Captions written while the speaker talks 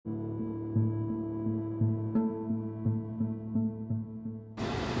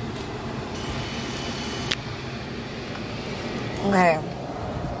Okay.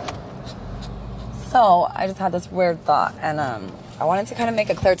 So I just had this weird thought, and I wanted to kind of make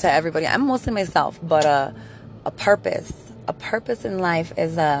it clear to everybody. I'm mostly myself, but a purpose in life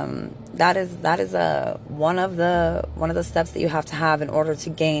is that is one of the steps that you have to have in order to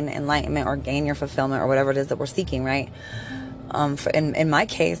gain enlightenment or gain your fulfillment or whatever it is that we're seeking, right? In my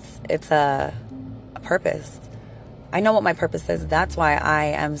case, it's a purpose. I know what my purpose is. That's why I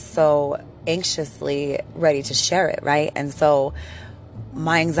am so anxiously ready to share it, right? And so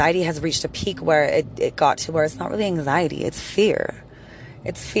my anxiety has reached a peak where it got to where it's not really anxiety, it's fear.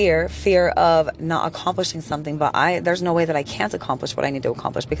 It's fear of not accomplishing something, but there's no way that I can't accomplish what I need to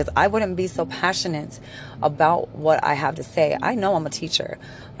accomplish, because I wouldn't be so passionate about what I have to say. I know I'm a teacher.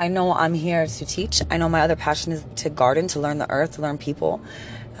 I know I'm here to teach. I know my other passion is to garden, to learn the earth, to learn people.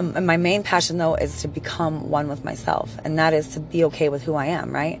 And my main passion, though, is to become one with myself, and that is to be okay with who I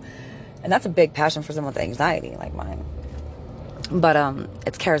am, right? And that's a big passion for someone with anxiety like mine. But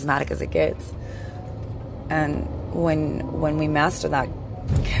it's charismatic as it gets. And when we master that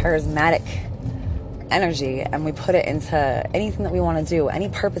charismatic energy and we put it into anything that we want to do, any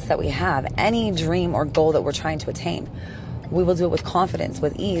purpose that we have, any dream or goal that we're trying to attain, we will do it with confidence,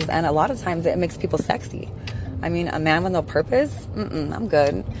 with ease, and a lot of times it makes people sexy. I mean, a man with no purpose, I'm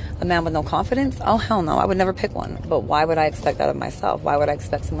good. A man with no confidence, oh hell no, I would never pick one. But why would I expect that of myself? Why would I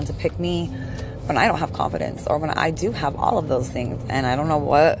expect someone to pick me when I don't have confidence, or when I do have all of those things? And I don't know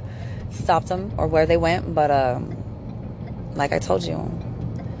what stopped them or where they went, but like I told you,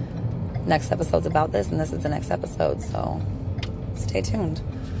 next episode's about this, and this is the next episode, so stay tuned.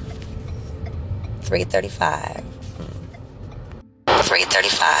 3:35.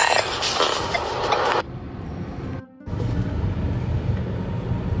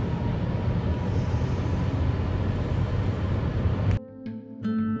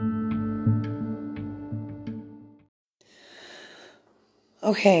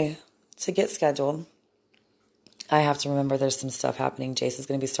 Okay, to get scheduled, I have to remember there's some stuff happening. Jace is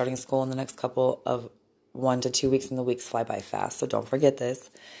going to be starting school in the next couple of 1 to 2 weeks, and the weeks fly by fast, so don't forget this.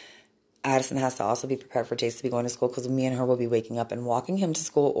 Addison has to also be prepared for Jace to be going to school, because me and her will be waking up and walking him to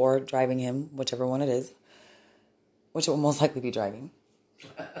school or driving him, whichever one it is, which it will most likely be driving.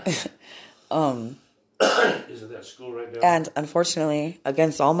 Isn't that school right now? And unfortunately,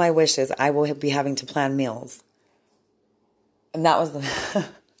 against all my wishes, I will be having to plan meals. And that was the...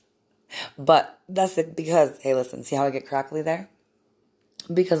 But that's it, because, hey, listen, see how I get crackly there?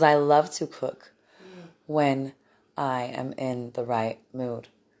 Because I love to cook when I am in the right mood.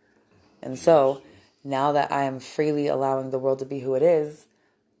 And so, now that I am freely allowing the world to be who it is,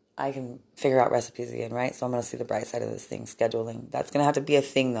 I can figure out recipes again, right? So I'm going to see the bright side of this thing, scheduling. That's going to have to be a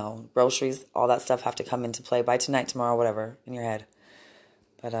thing, though. Groceries, all that stuff have to come into play by tonight, tomorrow, whatever, in your head.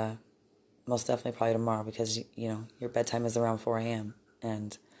 But most definitely probably tomorrow, because, you know, your bedtime is around 4 a.m.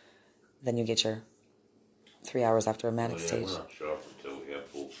 And then you get your 3 hours after a manic stage. We're not shopping until we have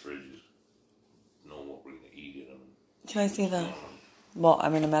full fridges. Know what we're going to eat in them. Can I see that? Well,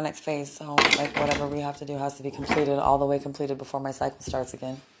 I'm in a manic phase, so like whatever we have to do has to be completed, all the way completed before my cycle starts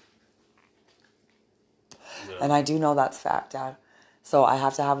again. Yeah. And I do know that's fact, Dad. So I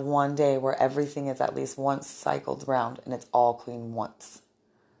have to have one day where everything is at least once cycled around and it's all clean once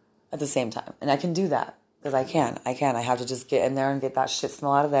at the same time. And I can do that because I can. I have to just get in there and get that shit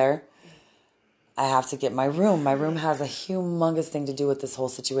smell out of there. I have to get my room. My room has a humongous thing to do with this whole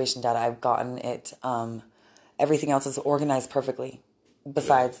situation, Dad. I've gotten it. Everything else is organized perfectly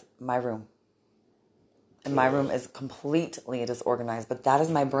besides my room. And my room is completely disorganized, but that is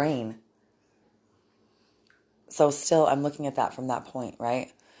my brain. So still, I'm looking at that from that point,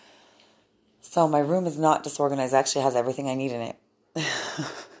 right? So my room is not disorganized. It actually has everything I need in it.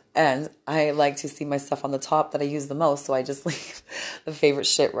 And I like to see my stuff on the top that I use the most, so I just leave the favorite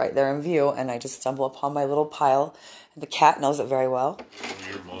shit right there in view, and I just stumble upon my little pile. And the cat knows it very well.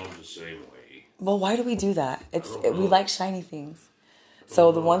 Your mom's the same way. Well, why do we do that? We like shiny things.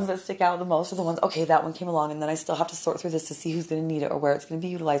 So the ones that stick out the most are the ones, okay, that one came along, and then I still have to sort through this to see who's going to need it or where it's going to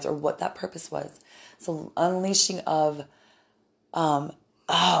be utilized or what that purpose was. So unleashing of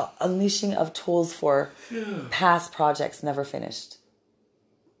tools for past projects never finished.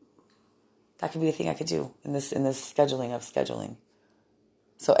 That could be a thing I could do in this scheduling of scheduling.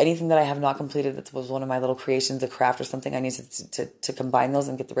 So anything that I have not completed that was one of my little creations, a craft or something, I need to combine those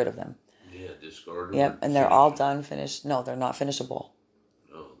and get rid of them. Yeah, discard them. Yep, and they're all done, finished. No, they're not finishable.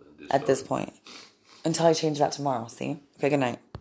 No, at this point. Until I change that tomorrow, see? Okay, good night.